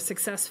are more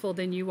successful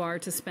than you are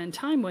to spend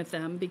time with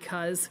them,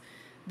 because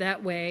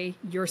that way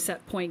your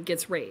set point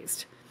gets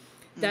raised.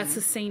 That's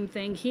the same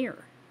thing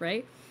here,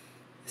 right?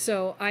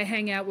 So I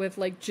hang out with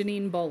like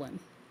Janine Bolin.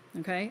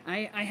 Okay,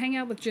 I hang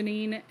out with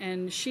Janine,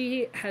 and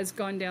she has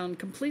gone down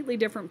completely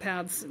different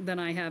paths than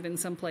I have in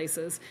some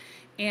places,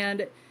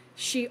 and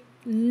she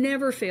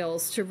never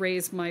fails to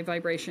raise my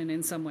vibration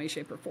in some way,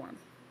 shape, or form.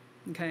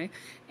 Okay,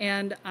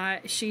 and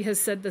she has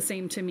said the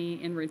same to me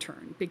in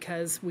return,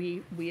 because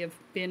we have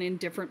been in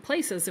different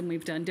places and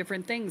we've done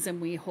different things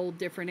and we hold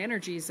different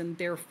energies, and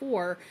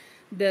therefore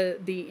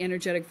the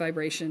energetic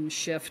vibration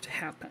shift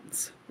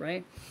happens,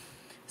 right?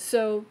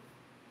 So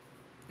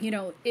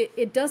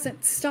it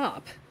doesn't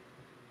stop.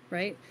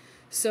 Right?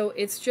 So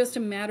it's just a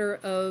matter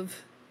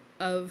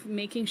of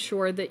making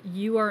sure that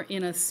you are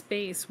in a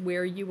space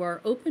where you are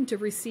open to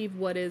receive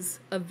what is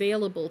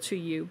available to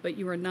you, but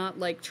you are not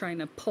like trying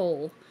to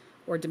pull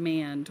or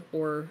demand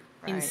or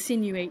Right.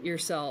 insinuate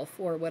yourself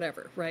or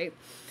whatever, right?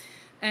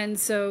 And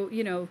so,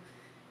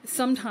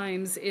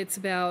 sometimes it's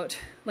about,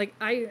 like,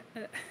 I'm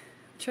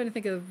trying to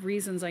think of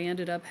reasons I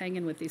ended up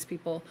hanging with these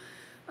people.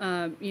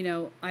 I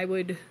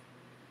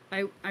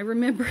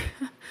remember,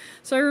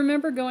 so I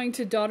remember going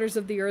to Daughters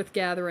of the Earth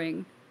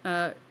gathering.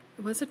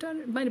 Was it?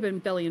 It might have been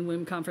Belly and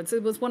Womb Conference.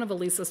 It was one of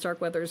Elisa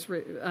Starkweather's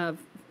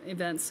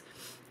events,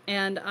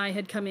 and I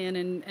had come in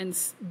and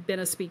been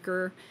a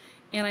speaker,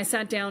 and I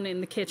sat down in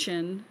the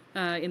kitchen,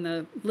 in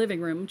the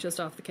living room,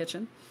 just off the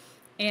kitchen,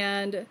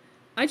 and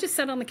I just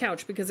sat on the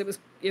couch because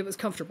it was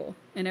comfortable,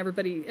 and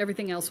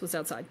everything else was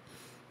outside,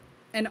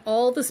 and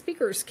all the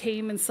speakers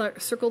came and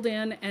circled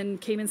in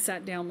and came and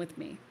sat down with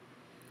me.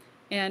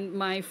 And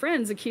my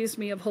friends accused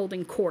me of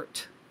holding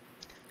court.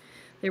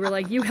 They were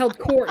like, "You held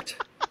court."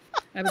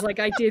 I was like,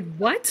 "I did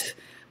what?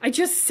 I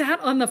just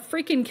sat on the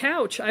freaking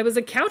couch. I was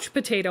a couch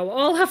potato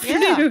all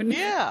afternoon.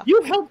 Yeah.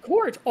 You held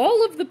court.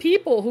 All of the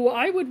people who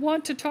I would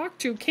want to talk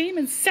to came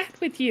and sat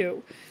with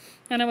you."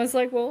 And I was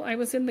like, "Well, I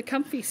was in the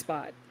comfy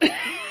spot."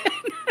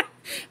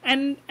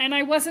 And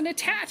I wasn't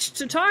attached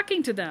to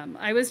talking to them.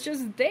 I was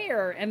just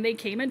there, and they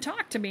came and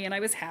talked to me, and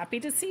I was happy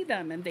to see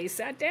them, and they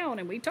sat down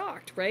and we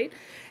talked, right?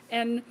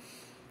 And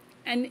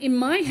in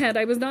my head,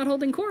 I was not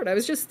holding court. I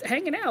was just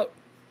hanging out,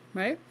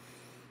 right?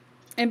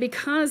 And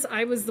because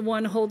I was the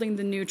one holding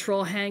the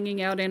neutral,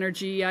 hanging out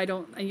energy,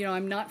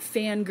 I'm not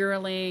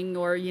fangirling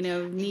or,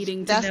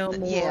 needing to know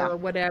more or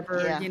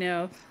whatever,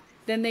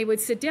 then they would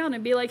sit down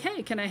and be like,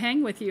 "Hey, can I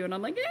hang with you?" And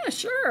I'm like, "Yeah,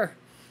 sure.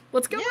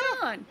 What's going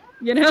on?"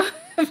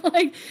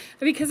 Like,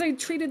 because I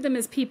treated them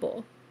as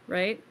people,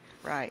 right?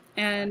 Right.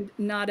 And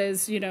not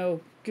as,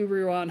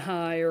 guru on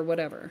high or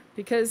whatever.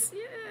 Because,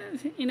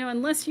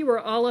 unless you are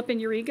all up in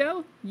your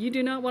ego, you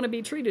do not want to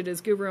be treated as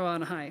guru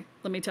on high,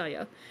 let me tell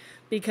you.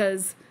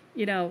 Because,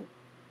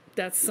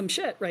 that's some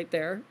shit right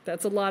there.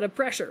 That's a lot of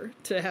pressure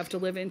to have to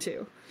live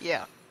into.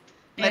 Yeah.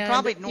 They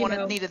probably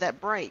needed that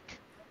break.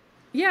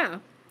 Yeah.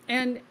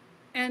 And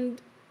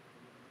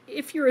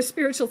if you're a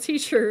spiritual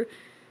teacher,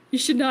 You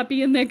should not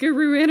be in that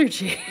guru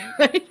energy,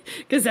 right?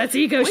 Because that's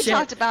ego shit. We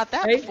talked about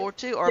that right? before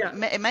too, or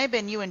it may have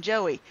been you and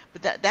Joey,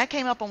 but that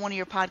came up on one of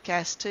your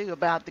podcasts too,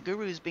 about the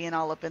gurus being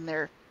all up in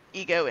their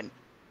ego and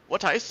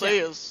what I say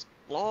is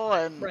law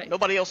and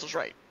nobody else is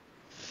right.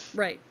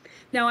 Right.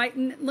 Now, let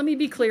me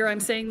be clear. I'm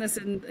saying this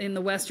in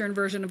the Western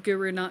version of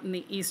guru, not in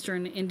the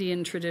Eastern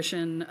Indian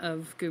tradition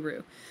of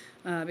guru,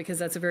 because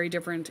that's a very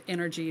different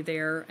energy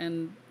there.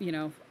 And,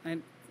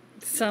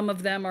 some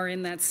of them are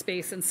in that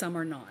space and some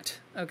are not.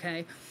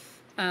 Okay.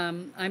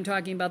 I'm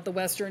talking about the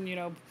Western,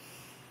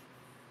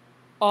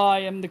 I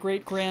am the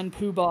great grand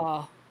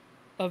poobah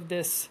of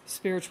this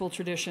spiritual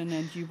tradition,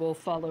 and you will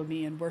follow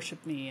me and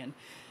worship me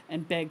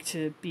and beg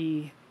to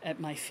be at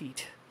my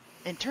feet.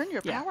 And turn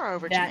your power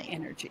over to me. That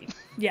energy.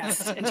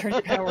 Yes, and turn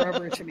your power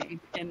over to me.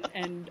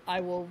 And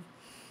I will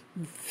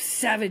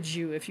savage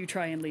you if you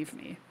try and leave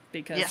me,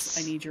 because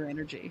I need your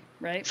energy,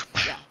 right?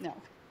 Yeah, no.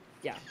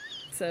 Yeah.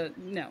 So,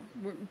 no,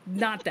 we're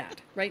not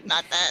that, right?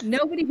 Not that.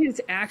 Nobody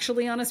who's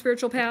actually on a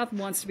spiritual path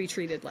wants to be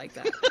treated like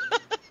that.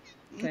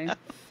 Okay?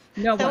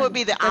 No that one. would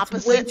be the That's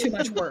opposite. way too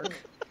much work.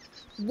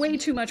 Way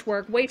too much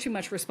work, way too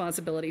much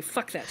responsibility.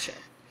 Fuck that shit.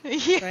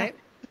 Yeah. Right?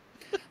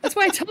 That's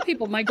why I tell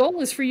people my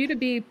goal is for you to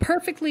be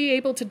perfectly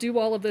able to do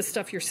all of this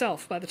stuff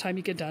yourself by the time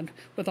you get done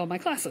with all my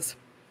classes.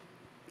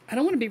 I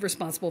don't want to be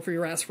responsible for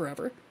your ass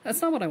forever.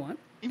 That's not what I want.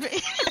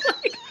 I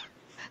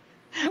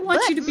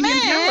want you to be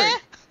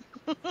empowered.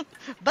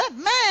 But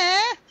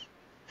man,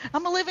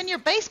 I'm gonna live in your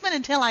basement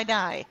until I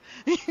die.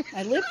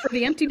 I live for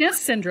the empty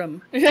nest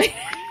syndrome.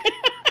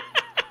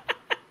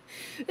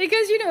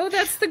 Because,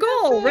 that's the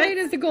goal, right?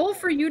 Is the goal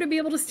for you to be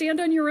able to stand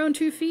on your own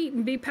 2 feet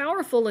and be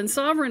powerful and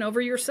sovereign over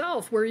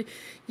yourself, where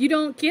you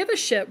don't give a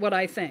shit what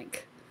I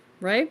think,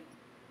 right?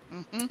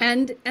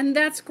 Mm-hmm. And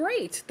that's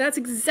great. That's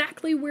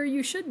exactly where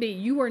you should be.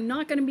 You are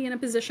not going to be in a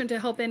position to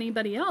help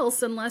anybody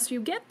else unless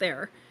you get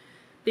there,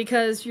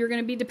 because you're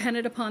going to be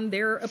dependent upon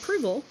their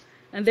approval,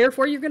 and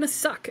therefore you're going to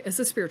suck as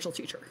a spiritual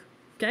teacher,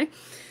 okay?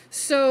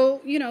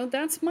 So,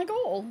 that's my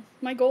goal.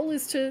 My goal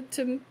is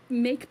to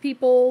make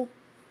people...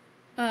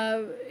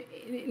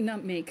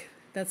 not make,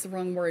 that's the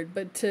wrong word,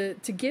 but to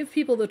give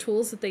people the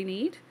tools that they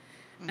need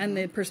and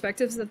the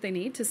perspectives that they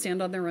need to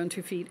stand on their own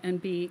 2 feet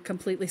and be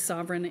completely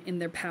sovereign in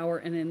their power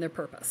and in their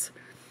purpose,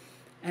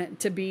 and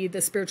to be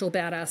the spiritual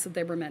badass that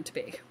they were meant to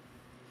be.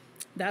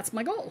 That's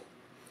my goal.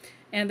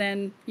 And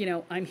then,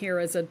 I'm here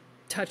as a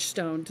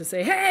touchstone to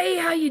say, hey,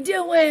 how you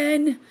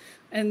doing?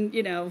 And,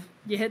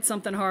 you hit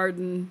something hard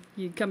and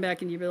you come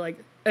back and you be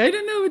like, I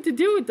don't know what to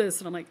do with this.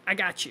 And I'm like, I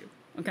got you.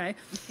 Okay.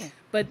 Yeah.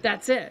 But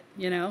that's it,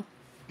 Yeah.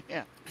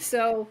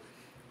 So,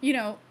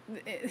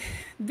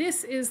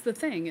 this is the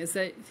thing, is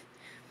that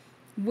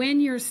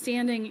when you're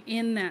standing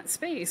in that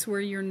space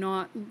where you're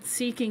not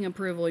seeking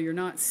approval, you're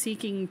not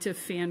seeking to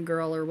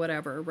fangirl or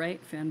whatever, right?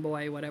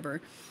 Fanboy,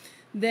 whatever,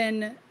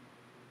 then,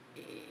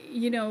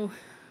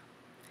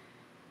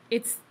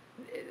 it's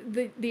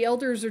the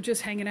elders are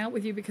just hanging out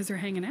with you because they're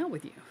hanging out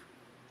with you.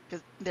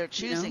 Because they're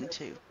choosing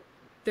to.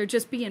 They're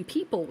just being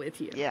people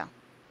with you. Yeah.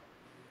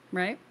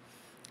 Right?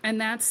 And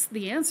that's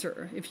the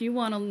answer. If you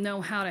want to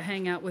know how to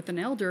hang out with an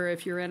elder,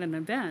 if you're at an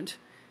event,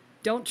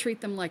 don't treat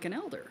them like an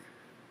elder.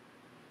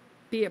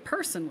 Be a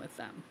person with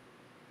them.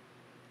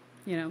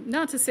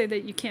 Not to say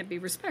that you can't be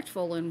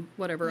respectful and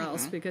whatever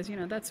else, because,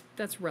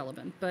 that's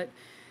relevant. But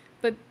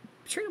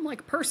treat them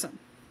like a person.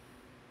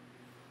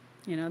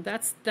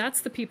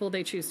 That's the people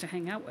they choose to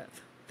hang out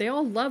with. They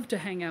all love to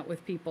hang out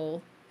with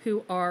people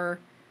who are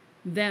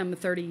them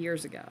 30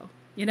 years ago.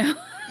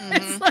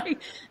 It's like,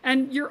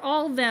 and you're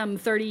all them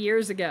 30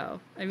 years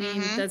ago. I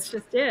mean, that's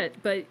just it.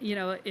 But,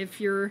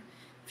 if you're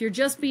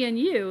just being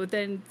you,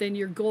 then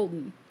you're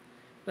golden.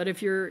 But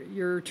if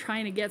you're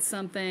trying to get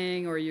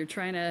something, or you're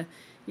trying to,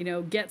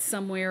 get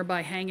somewhere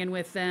by hanging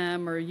with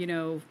them, or,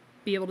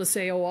 be able to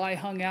say, oh, I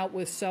hung out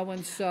with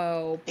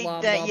so-and-so,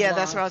 blah, blah, yeah, blah.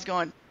 that's where I was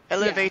going.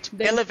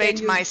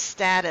 Elevate my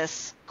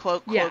status,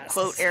 quote,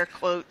 quote, air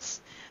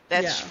quotes.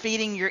 That's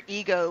feeding your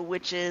ego,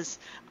 which is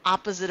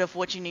opposite of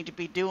what you need to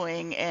be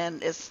doing,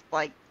 and it's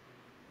like,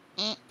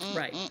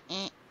 right.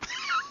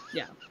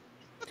 Yeah.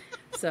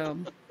 So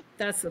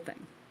that's the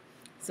thing.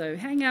 So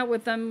hang out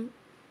with them,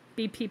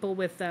 be people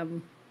with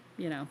them,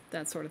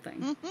 that sort of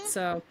thing.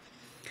 So,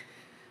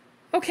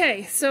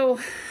 okay. So,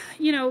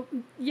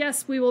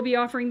 yes, we will be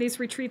offering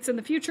these retreats in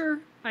the future.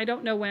 I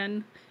don't know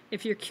when.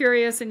 If you're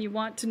curious and you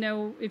want to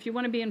know, if you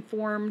want to be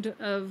informed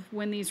of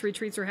when these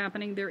retreats are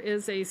happening, there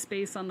is a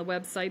space on the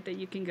website that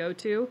you can go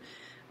to.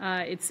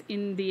 It's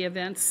in the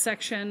events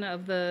section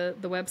of the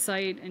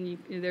website,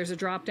 and there's a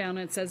drop down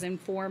and it says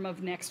inform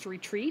of next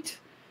retreat.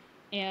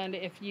 And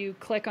if you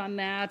click on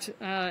that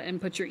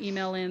and put your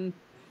email in,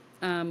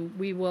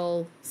 we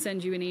will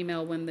send you an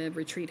email when the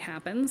retreat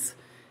happens,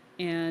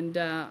 and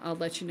I'll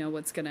let you know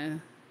what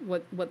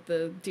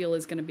the deal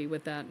is going to be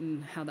with that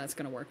and how that's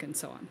going to work and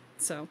so on.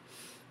 So.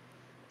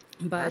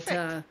 But,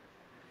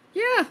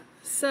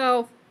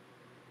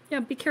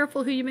 be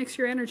careful who you mix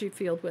your energy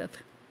field with.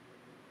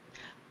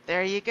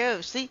 There you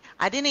go. See,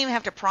 I didn't even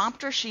have to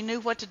prompt her. She knew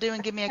what to do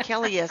and give me a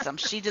Kellyism.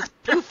 She just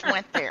poof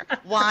went there.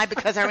 Why?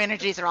 Because our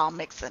energies are all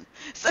mixing.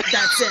 So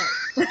That's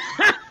it.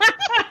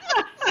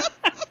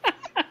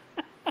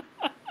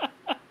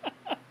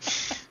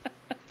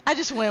 I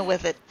just went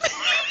with it.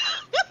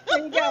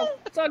 There you go.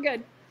 It's all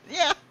good.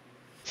 Yeah.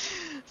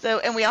 So,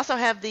 and we also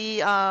have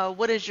the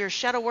what is your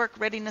shadow work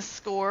readiness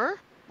score?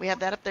 We have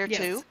that up there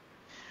too.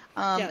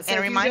 Yeah, so and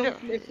a reminder,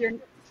 if you're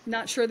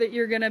not sure that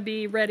you're going to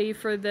be ready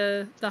for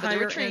the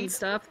higher end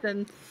stuff,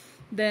 then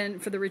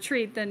for the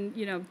retreat, then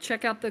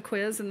check out the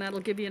quiz, and that'll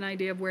give you an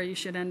idea of where you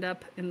should end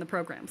up in the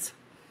programs.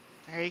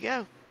 There you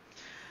go.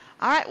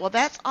 All right, well,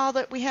 that's all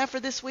that we have for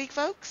this week,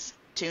 folks.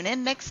 Tune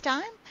in next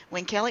time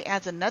when Kelly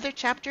adds another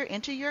chapter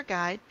into your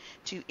guide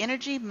to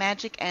energy,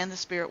 magic, and the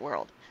spirit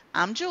world.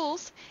 I'm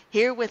Jules,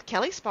 here with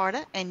Kelle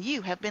Sparta, and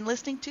you have been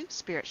listening to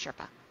Spirit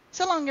Sherpa.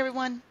 So long,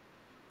 everyone.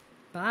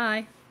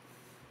 Bye.